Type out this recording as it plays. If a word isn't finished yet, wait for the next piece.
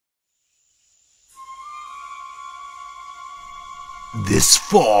this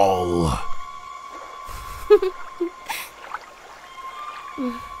fall.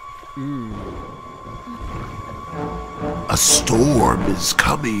 A storm is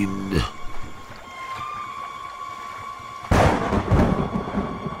coming.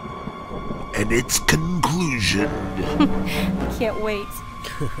 And its conclusion. Can't wait.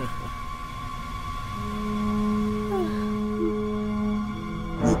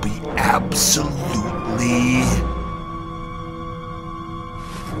 Will be absolutely...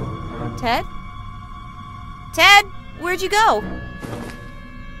 Ted? Ted, where'd you go?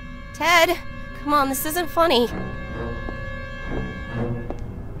 Ted, come on, this isn't funny.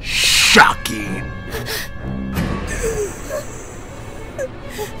 Shocking.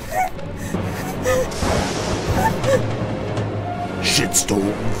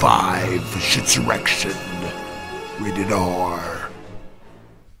 Shitstorm 5, Shitsurrection. Rated R.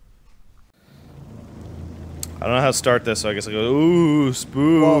 I don't know how to start this, so I guess I go, ooh,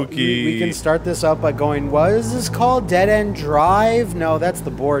 spooky. Well, we can start this up by going, what is this called? Dead End Drive? No, that's the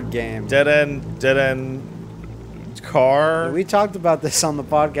board game. Dead end car? We talked about this on the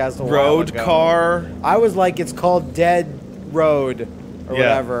podcast a while Road ago. car? I was like, it's called Dead Road, or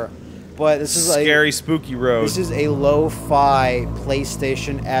whatever. But this is like... Scary, spooky road. This is a lo-fi,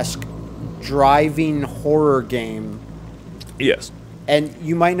 PlayStation-esque driving horror game. Yes. And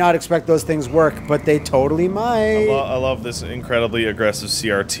you might not expect those things work, but they totally might. I love this incredibly aggressive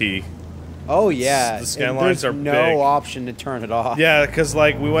CRT. Oh yeah, The scan lines are no big. option to turn it off. Yeah, because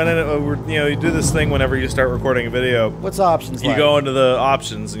like we went in, you do this thing whenever you start recording a video. What's options? You like? go into the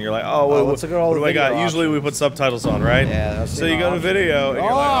options and you're like, oh, let's look at all what the do I got? video Usually we put subtitles on, right? Yeah. That's So you go to video and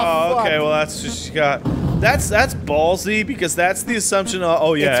you're like, oh, okay, well that's just you got. That's ballsy because that's the assumption of,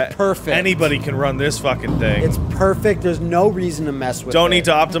 oh yeah, It's perfect. Anybody can run this fucking thing. It's perfect. There's no reason to mess with it. Don't need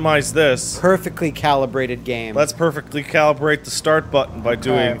to optimize this. Perfectly calibrated game. Let's perfectly calibrate the start button by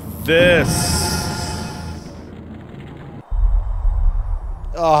doing this.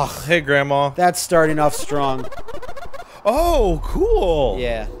 Ugh, Hey, Grandma. that's starting off strong. Oh, cool.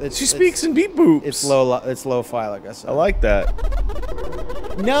 Yeah, She speaks in beep boops. It's lo-fi, like I said. I like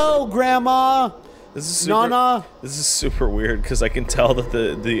that. No, Grandma. This is super, Nana. This is super weird because I can tell that the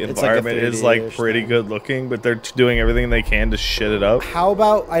It's like a environment is like 3D-ish pretty thing. good looking, but they're doing everything they can to shit it up. How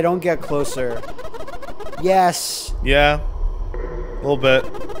about I don't get closer? Yes. Yeah, a little bit.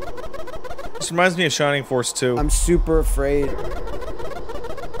 This reminds me of Shining Force 2. I'm super afraid.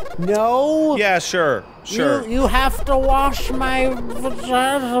 No. Yeah, sure. You have to wash my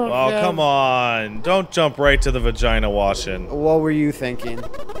vagina. Oh, come on. Don't jump right to the vagina washing. What were you thinking?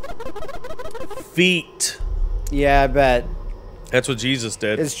 Feet. Yeah, I bet. That's what Jesus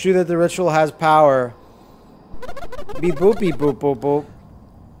did. It's true that the ritual has power. Beep boop beep boop boop boop.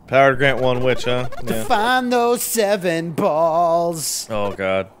 Power to grant one witch, huh? To Yeah. find those 7 balls. Oh,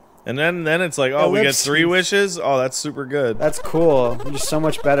 God. And then it's like, oh, we get Ellipses. 3 wishes? Oh, that's super good. That's cool. You're so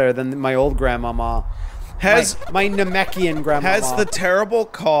much better than my old grandmama. My Namekian grandmama. Has the terrible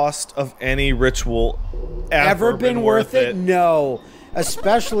cost of any ritual ever been worth it? No.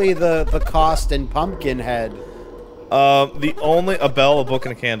 Especially the cost in Pumpkinhead. The only a bell, a book,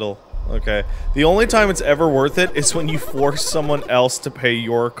 and a candle. Okay. The only time it's ever worth it is when you force someone else to pay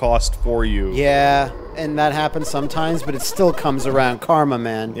your cost for you. Yeah, and that happens sometimes, but it still comes around. Karma,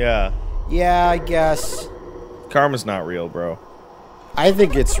 man. Yeah. Yeah, I guess. Karma's not real, bro. I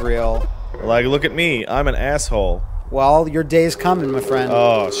think it's real. Like, look at me. I'm an asshole. Well, your day's coming, my friend.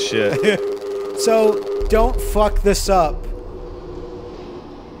 Oh, shit. So, don't fuck this up.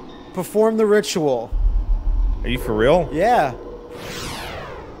 Perform the ritual. Are you for real? Yeah.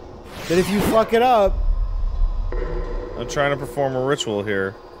 But if you fuck it up... I'm trying to perform a ritual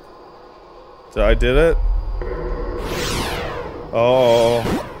here. So I did it? Oh.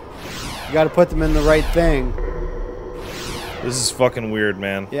 You gotta put them in the right thing. This is fucking weird,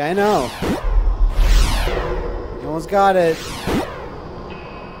 man. Yeah, I know. No one's got it.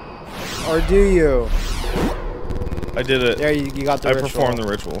 Or do you? I did it. There, you got the I ritual. performed the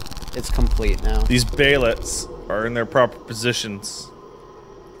ritual. It's complete now. These baylets are in their proper positions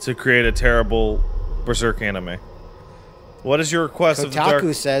to create a terrible Berserk anime. What is your request of the dark...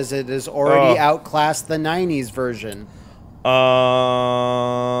 Kotaku says it has already outclassed the 90s version.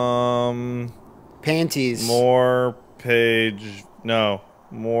 Panties. More page... No.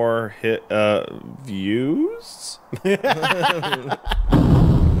 More hit... views? I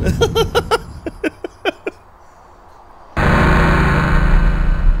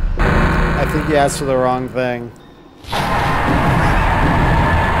think you asked for the wrong thing.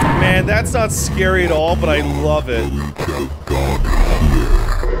 Man, that's not scary at all, but I love it.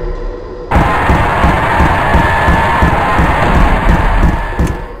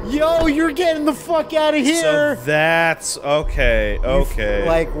 the fuck out of here. So that's okay. Okay.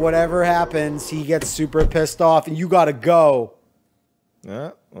 Like, whatever happens, he gets super pissed off, and you gotta go.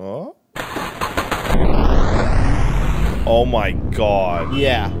 Oh. Oh my god.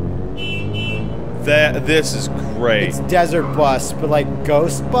 Yeah. This is great. It's desert bus, but like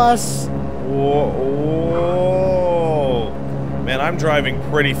ghost bus. Whoa. Man, I'm driving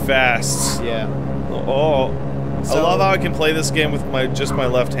pretty fast. Yeah. Oh. So, I love how I can play this game with just my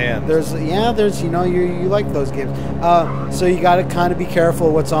left hand. There's you know, you like those games. So you gotta kind of be careful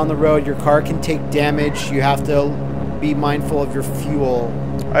of what's on the road. Your car can take damage. You have to be mindful of your fuel.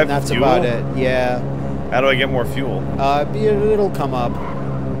 I have and that's fuel? about it. Yeah. How do I get more fuel? It'll come up.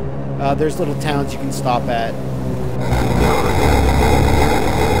 There's little towns you can stop at.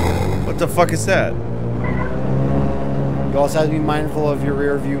 What the fuck is that? You also have to be mindful of your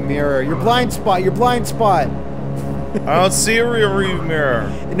rear view mirror. Your blind spot. Your blind spot. I don't see a rear view mirror.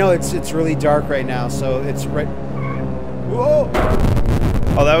 No, it's really dark right now, so it's right. Whoa!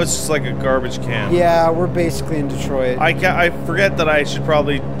 Oh, that was just like a garbage can. Yeah, we're basically in Detroit. I forget that I should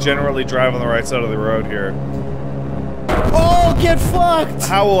probably generally drive on the right side of the road here. Oh, get fucked!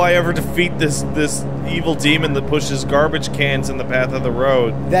 How will I ever defeat this evil demon that pushes garbage cans in the path of the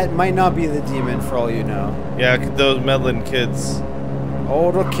road? That might not be the demon, for all you know. Yeah, those meddling kids.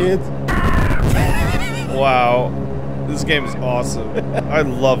 Older kids. Wow. This game is awesome. I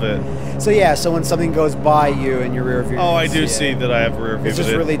love it. So yeah, so when something goes by you in your rear view, Oh, I do see that I have rear view. It's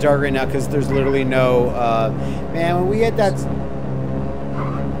just really dark right now because there's literally no. Man, when we had that.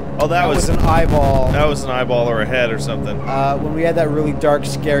 Oh, that was an eyeball. That was an eyeball or a head or something. When we had that really dark,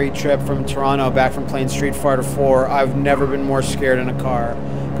 scary trip from Toronto back from playing Street Fighter 4, I've never been more scared in a car.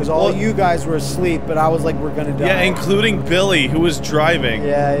 Because all you guys were asleep, but I was like, we're gonna die. Yeah, including Billy, who was driving.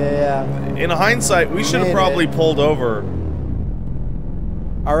 Yeah. In hindsight, we should have probably pulled over.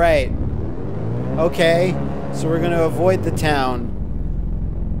 All right. Okay. So we're gonna avoid the town.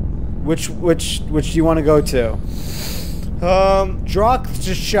 Which do you want to go to?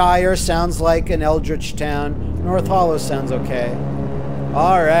 Drockshire sounds like an eldritch town. North Hollow sounds okay.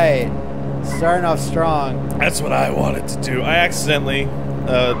 All right. Starting off strong. That's what I wanted to do. I accidentally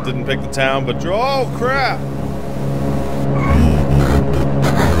didn't pick the town, but oh crap!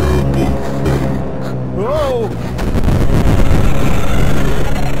 Whoa!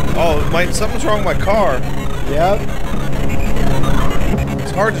 Oh, something's wrong with my car. Yep.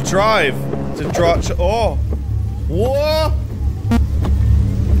 It's hard to drive. Oh! Whoa!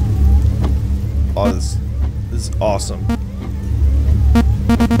 Oh, this is awesome.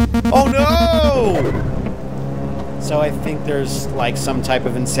 Oh no! So I think there's like some type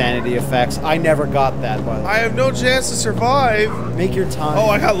of insanity effects. I never got that, by the way. I have no chance to survive. Make your time. Oh,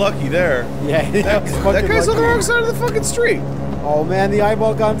 I got lucky there. Yeah, That guy's on the wrong side of the fucking street. Oh man, the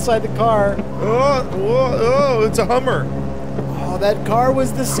eyeball got inside the car. Oh, it's a Hummer. Oh, that car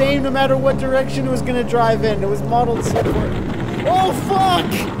was the same no matter what direction it was gonna drive in. It was modeled similar. Oh fuck!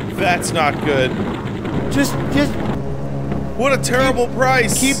 That's not good. Just What a terrible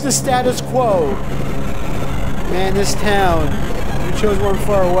price. keep the status quo. Man, this town. You chose one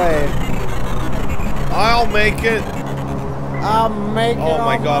far away. I'll make it. I'll make it. Oh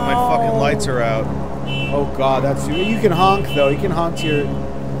my god, my fucking lights are out. Oh god, that's you can honk though. You can honk to your.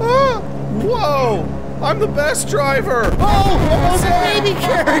 Ah, whoa! I'm the best driver. Oh, almost a baby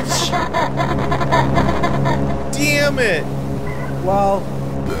carriage. Damn it! Well,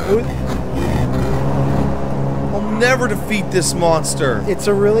 I'll never defeat this monster. it's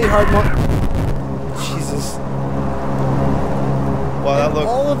a really hard Jesus. Wow, that looked.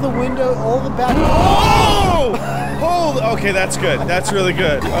 All of the window, all the back. Oh! Oh, okay, that's good. That's really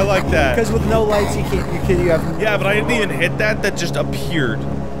good. I like that. Because with no lights, you have. Yeah, but I didn't even hit that. That just appeared.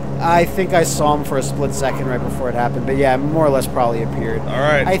 I think I saw him for a split second right before it happened, but yeah, more or less probably appeared. All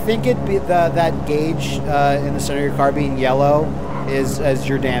right. I think it be that gauge in the center of your car being yellow is as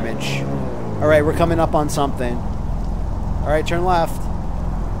your damage. All right, we're coming up on something. All right, turn left.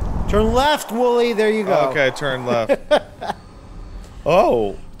 Turn left, Wooly. There you go. Okay, turn left.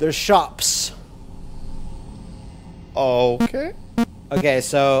 Oh. There's shops. Okay. Okay,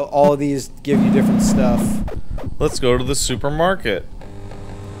 so all of these give you different stuff. Let's go to the supermarket.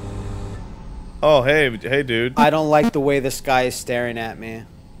 Oh, hey, dude. I don't like the way this guy is staring at me.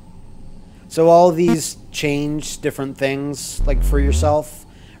 So all of these change different things, like for yourself.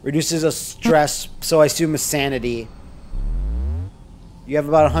 Reduces a stress, so I assume a sanity. You have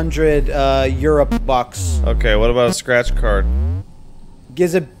about 100 Europe bucks. Okay, what about a scratch card?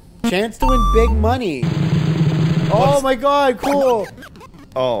 Gives a chance to win big money. Oh my god, cool.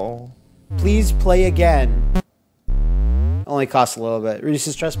 Oh. Please play again. Only only costs a little bit.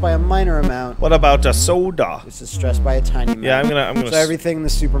 Reduces stress by a minor amount. What about a soda? Reduces stress by a tiny amount. Yeah, I'm gonna. So everything in the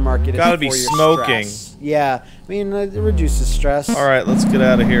supermarket Gotta is be for your smoking. stress. Yeah, I mean it reduces stress. All right, let's get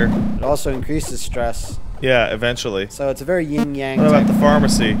out of here. It also increases stress. Yeah, eventually. So it's a very yin yang. What about the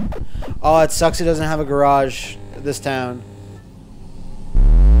pharmacy? Oh, it sucks. It doesn't have a garage. This town.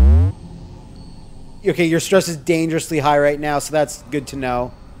 Okay, your stress is dangerously high right now, so that's good to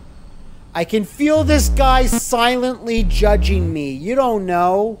know. I can feel this guy silently judging me. You don't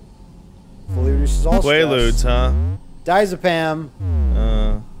know. Fully reduces all Quaaludes, stress. huh? Diazepam.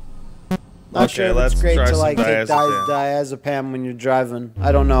 Not Okay, sure if let's it's great try to some like take diazepam. diazepam when you're driving.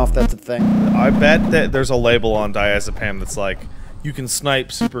 I don't know if that's a thing. I bet that there's a label on diazepam that's like, you can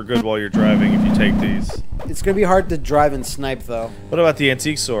snipe super good while you're driving if you take these. It's gonna be hard to drive and snipe though. What about the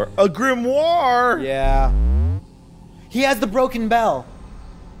antique store? A grimoire! Yeah. He has the broken bell.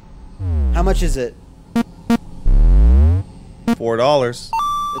 How much is it? $4.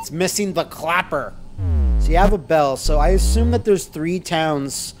 It's missing the clapper. So you have a bell. So I assume that there's 3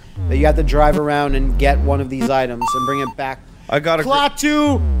 towns that you have to drive around and get one of these items and bring it back. I got a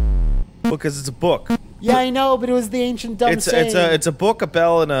Klaatu! because it's a book. Yeah, I know, but it was the ancient dumb saying. It's a book, a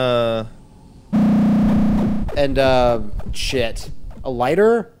bell, and a shit. A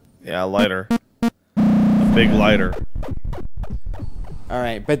lighter? yeah, a lighter, a big lighter. All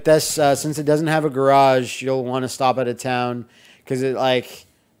right, but this since it doesn't have a garage, you'll want to stop at a town because it like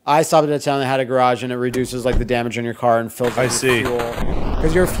I stopped at a town that had a garage and it reduces like the damage on your car and fills I up see. your fuel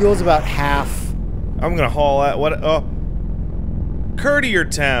because your fuel's about half. I'm gonna haul out what? Oh, Courtier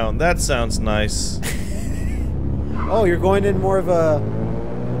Town. That sounds nice. Oh, you're going in more of a.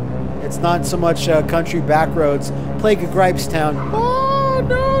 It's not so much country back roads. Plague of Gripes Town. Oh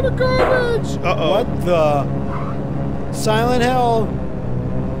no, the garbage! Uh oh. What the? Silent Hill.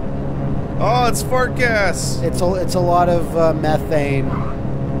 Oh, it's fart gas. It's a lot of methane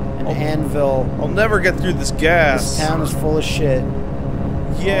and anvil. I'll never get through this gas. This town is full of shit.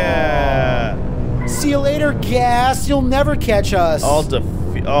 Yeah. See you later, gas. You'll never catch us.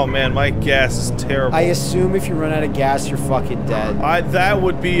 Oh man, my gas is terrible. I assume if you run out of gas, you're fucking dead. That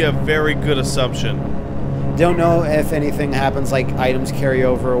would be a very good assumption. Don't know if anything happens, like items carry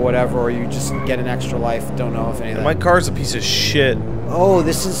over or whatever, or you just get an extra life. Don't know if anything. My car's a piece of shit. Oh,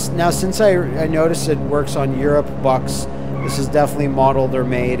 this is now since I noticed it works on Europe bucks. This is definitely modeled or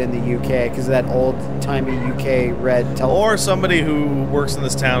made in the UK because of that old-timey UK red telephone. Or somebody who works in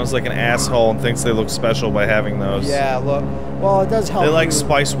this town is like an asshole and thinks they look special by having those. Yeah, look. Well, it does help. They like you.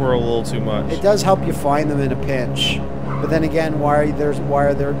 Spice World a little too much. It does help you find them in a pinch. But then again, why are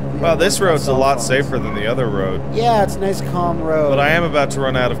there? Well, this road's a lot safer than the other road. Yeah, it's a nice calm road. But I am about to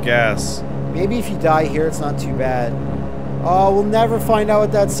run out of gas. Maybe if you die here, it's not too bad. Oh, we'll never find out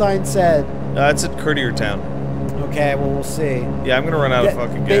what that sign said. It's at Courtier Town. Okay, well, we'll see. Yeah, I'm gonna run out of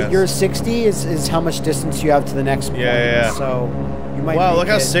fucking gas. Your 60 is how much distance you have to the next point. Yeah. So you might. Wow, make look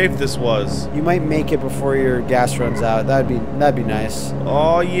how it. safe this was. You might make it before your gas runs out. That'd be nice.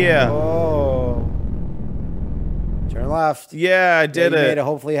 Oh yeah. Oh. Turn left. Yeah, I did You it. made it.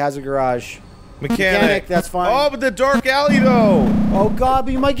 Hopefully, it has a garage. Mechanic. That's fine. Oh, but the dark alley though. Oh God,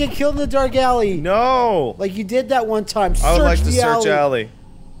 but you might get killed in the dark alley. No. Like you did that one time. I would like to the search alley.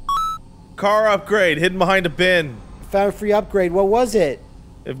 Car upgrade hidden behind a bin. Found a free upgrade. What was it?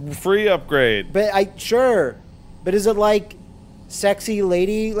 Free upgrade. But sure. But is it like sexy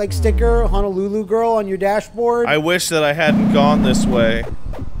lady like sticker Honolulu girl on your dashboard? I wish that I hadn't gone this way.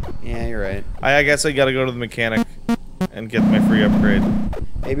 Yeah, you're right. I guess I gotta go to the mechanic and get my free upgrade.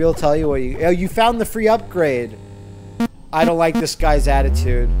 Maybe he'll tell you what you. Oh, you found the free upgrade. I don't like this guy's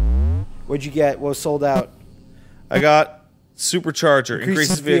attitude. What'd you get? What was sold out? I got supercharger,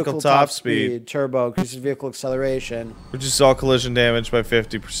 increases vehicle top speed, turbo, increases vehicle acceleration. reduces all collision damage by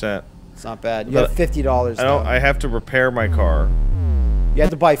 50%. It's not bad. You But have $50. I don't. though. I have to repair my car. You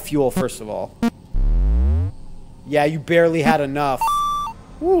had to buy fuel first of all. Yeah, you barely had enough.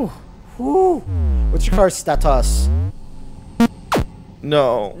 Woo. Woo. What's your car's status?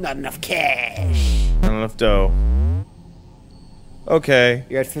 No, Not enough cash. not enough dough. Okay.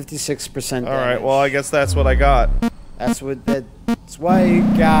 You're at 56%. All right. Well, I guess that's what I got. That's why you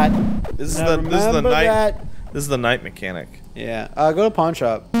got. This is Now the remember night. that. This is the night mechanic. Yeah. Go to pawn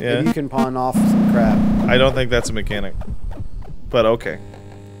shop. Yeah. Maybe you can pawn off some crap. I don't think that's a mechanic, but okay.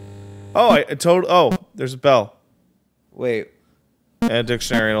 Oh, I told. Oh, there's a bell Wait. and a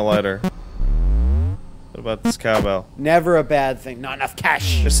dictionary and a lighter. What about this cowbell? Never a bad thing. Not enough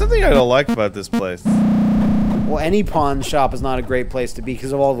cash. There's something I don't like about this place. Well, any pawn shop is not a great place to be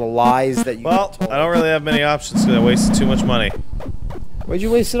because of all the lies that you Well, get told. I don't really have many options because I wasted too much money. What'd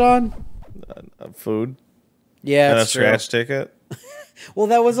you waste it on? Food. Yeah, And a that's true. scratch ticket. Well,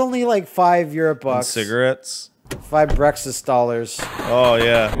 that was only like €5 And bucks. cigarettes. $5 Brexit dollars. Oh,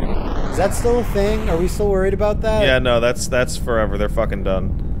 yeah. Is that still a thing? Are we still worried about that? Yeah, no, that's forever. They're fucking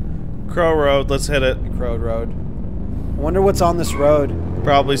done. Crow Road, let's hit it. Crow Road. I wonder what's on this road.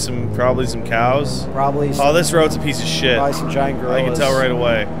 Probably some cows. Probably some, Oh, this road's a piece of shit. probably some giant gorillas. I can tell right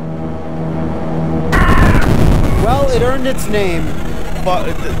away. Well, it earned its name. But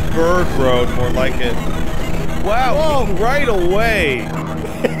Bird Road, more like it. Wow, right away.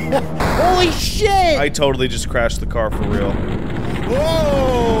 Holy shit! I totally just crashed the car for real.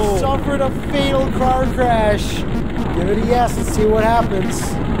 Whoa! Suffered a fatal car crash. Give it a yes and see what happens.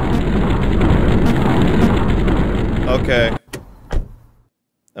 Okay.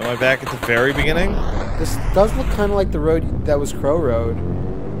 Am I back at the very beginning? This does look kind of like the road that was Crow Road.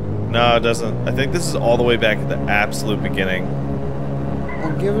 No, it doesn't. I think this is all the way back at the absolute beginning.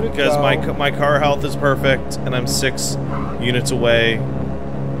 I'll give it a Because go. my car health is perfect, and I'm 6 units away,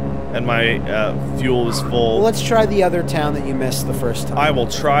 and my fuel is full. Well, let's try the other town that you missed the first time. I will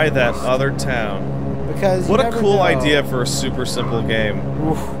try that other town. Because What you a never cool know. idea for a super simple game.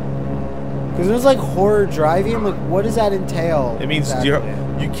 Because it was like horror driving. Like, what does that entail? It means exactly?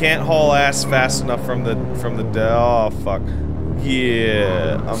 you can't haul ass fast enough from the oh fuck.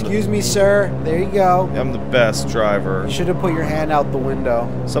 Yeah. Excuse me, sir. There you go. I'm the best driver. You should have put your hand out the window.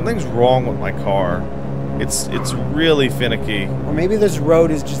 Something's wrong with my car. It's really finicky. Or maybe this road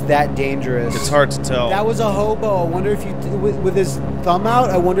is just that dangerous. It's hard to tell. That was a hobo. I wonder if you, with his thumb out,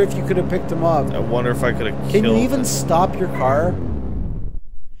 I wonder if you could have picked him up. I wonder if I could have killed Can you even him. stop your car?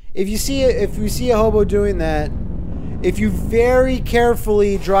 If you see a hobo doing that, if you very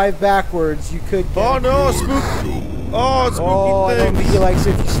carefully drive backwards, you could. Oh no, spook! Oh, spooky Oh, I don't things. think he likes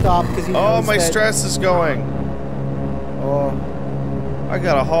it if you stop because he Oh, knows my that- stress is going. Oh, I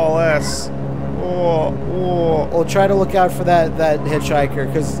gotta haul ass. Oh, oh. well, try to look out for that hitchhiker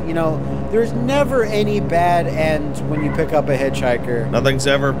because you know there's never any bad end when you pick up a hitchhiker. Nothing's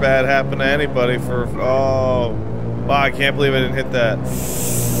ever bad happened to anybody for. Oh, wow! I can't believe I didn't hit that.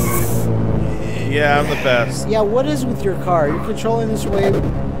 Yeah, I'm the best. Yeah, what is with your car? You're controlling this way.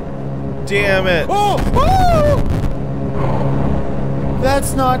 Damn it! Oh! Oh!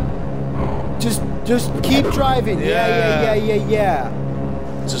 That's not. Just keep driving. Yeah.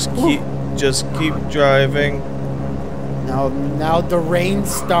 Just keep driving. Now the rain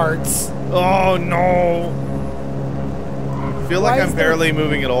starts. Oh no! I feel like Why I'm is there- barely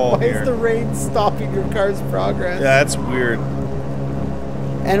moving at all Why here. is the rain stopping your car's progress? Yeah, that's weird.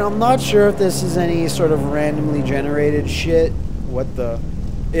 And I'm not sure if this is any sort of randomly generated shit. What the?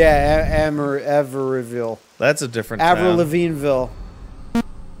 Yeah, Everville. That's a different Avril town. Lavigne'ville.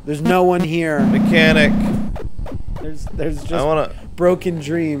 There's no one here. Mechanic. There's I just wanna. broken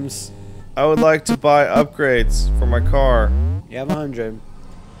dreams. I would like to buy upgrades for my car. You have 100.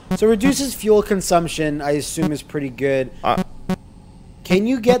 So reduces fuel consumption, I assume, is pretty good. Can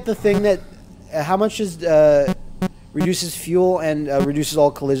you get the thing that... how much is... reduces fuel and reduces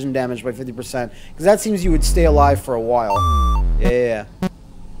all collision damage by 50%? Because that seems you would stay alive for a while. Yeah.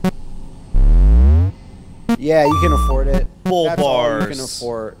 Yeah, you can afford it. Full That's all you bars. can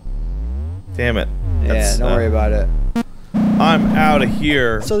afford. Damn it. Yeah, don't worry about it. I'm out of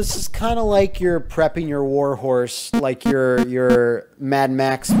here. So this is kind of like you're prepping your war horse, like your Mad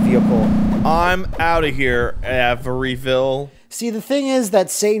Max vehicle. I'm out of here, Averyville. See, the thing is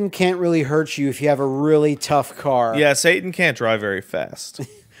that Satan can't really hurt you if you have a really tough car. Yeah, Satan can't drive very fast.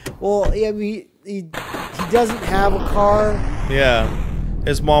 Well, yeah, he doesn't have a car. Yeah.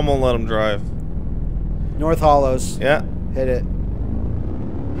 His mom won't let him drive. North Hollows. Yeah. Hit it.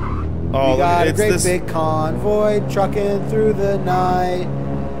 Oh, We got a it's great this big convoy trucking through the night.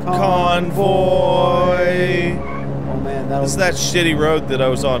 convoy. Oh man, This is that shitty road that I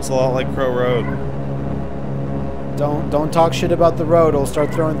was on. It's a lot like Crow Road. Don't talk shit about the road. It'll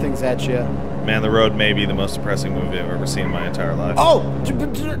start throwing things at you. Man, The Road may be the most depressing movie I've ever seen in my entire life. Oh,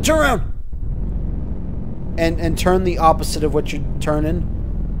 turn around. And turn the opposite of what you're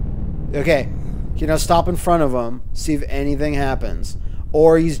turning. Okay, you know, stop in front of him. See if anything happens,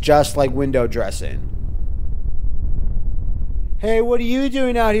 or he's just like window dressing. Hey, what are you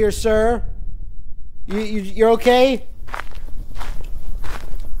doing out here, sir? You're okay?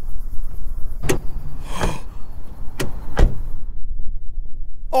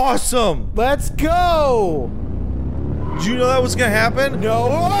 Awesome! Let's go! Did you know that was gonna happen? No.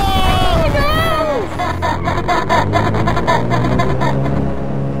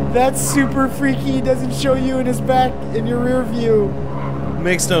 That's super freaky. He doesn't show you in his back, in your rear view.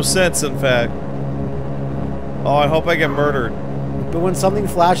 Makes no sense, in fact. Oh, I hope I get murdered. But when something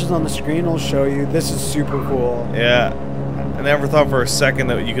flashes on the screen, it'll show you. This is super cool. Yeah. I never thought for a second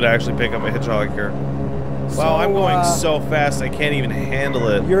that you could actually pick up a hitchhiker. Wow, I'm going so fast I can't even handle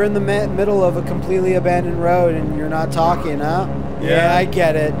it. You're in the middle of a completely abandoned road and you're not talking, huh? Yeah, I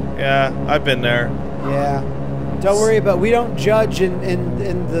get it. Yeah, I've been there. Yeah. Don't worry about. We don't judge in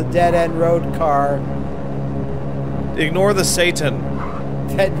the dead end road car. Ignore the Satan.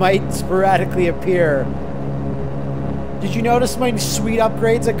 That might sporadically appear. Did you notice my sweet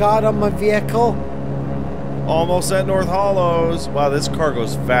upgrades I got on my vehicle? Almost at North Hollows. Wow, this car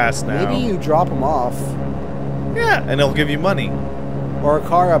goes fast now. Maybe you drop them off. Yeah, and it'll give you money. Or a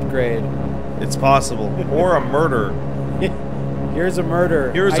car upgrade. It's possible. Or a murder. Here's a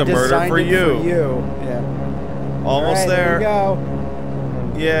murder. Here's a murder for you. Yeah. Almost there. There you go.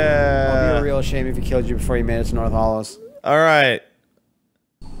 Yeah. It'll be a real shame if he killed you before you made it to North Hollows. Alright.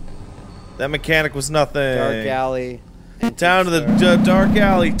 That mechanic was nothing. Dark alley. Down to the dark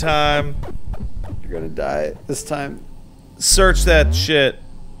alley time. You're gonna die this time. Search that shit.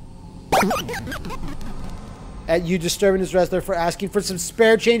 At you disturbing his rest there for asking for some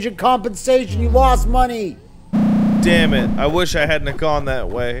spare change and compensation. You lost money. Damn it. I wish I hadn't gone that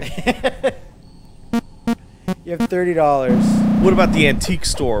way. You have $30. What about the antique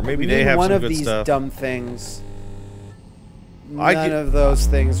store? Maybe they have some good stuff. One of these dumb things. None of those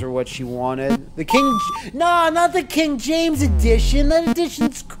things are what you wanted. The King... No, not the King James edition. That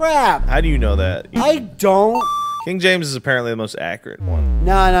edition's crap. How do you know that? I don't. King James is apparently the most accurate one.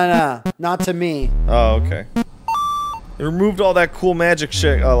 No. Not to me. Oh, okay. They removed all that cool magic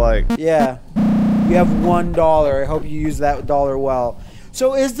shit I like. Yeah. You have $1. I hope you use that dollar well.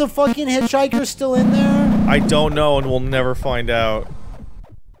 So is the fucking hitchhiker still in there? I don't know, and we'll never find out.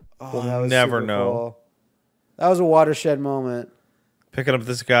 Oh, we'll never know. Cool. That was a watershed moment. Picking up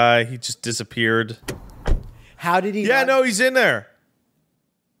this guy, he just disappeared. How did he... Yeah, no, he's in there.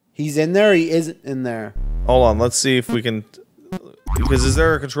 He's in there or he isn't in there? Hold on, let's see if we can... Because is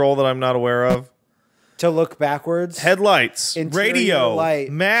there a control that I'm not aware of? To look backwards? Headlights, Interior radio,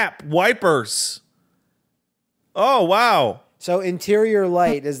 light. map, wipers. Oh, wow. So interior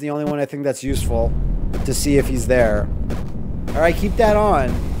light is the only one I think that's useful to see if he's there. Alright, keep that on.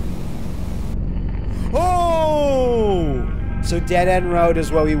 Oh! So dead end road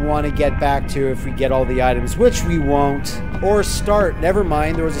is what we want to get back to if we get all the items, which we won't. Or start. Never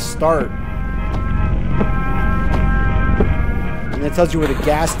mind, there was a start. And it tells you where the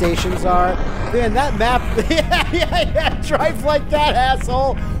gas stations are. Man, that map... yeah, drive like that,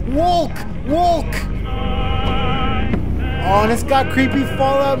 asshole. Wolk! Oh, and it's got creepy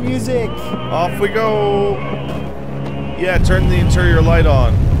Fallout music. Off we go. Yeah, turn the interior light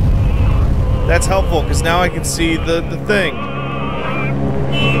on. That's helpful, because now I can see the thing.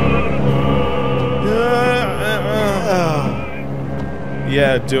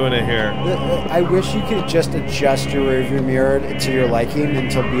 Yeah, doing it here. I wish you could just adjust your rearview mirror to your liking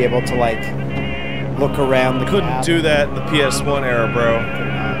and to be able to, like, look around the Couldn't do that in the PS1 era, bro.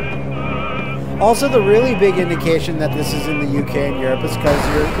 Also, the really big indication that this is in the UK and Europe is because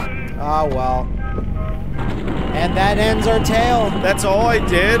you're... Oh, well. And that ends our tale. That's all I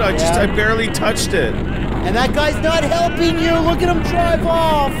did? I barely touched it. And that guy's not helping you! Look at him drive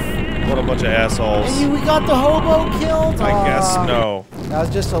off! What a bunch of assholes. And we got the hobo killed? I guess no. That was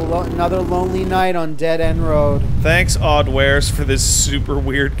just another lonely night on Dead End Road. Thanks, Oddwares, for this super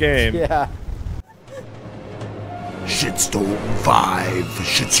weird game. Yeah. Shitstorm 5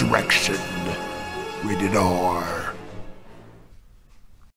 Shitsurrection. Rated R.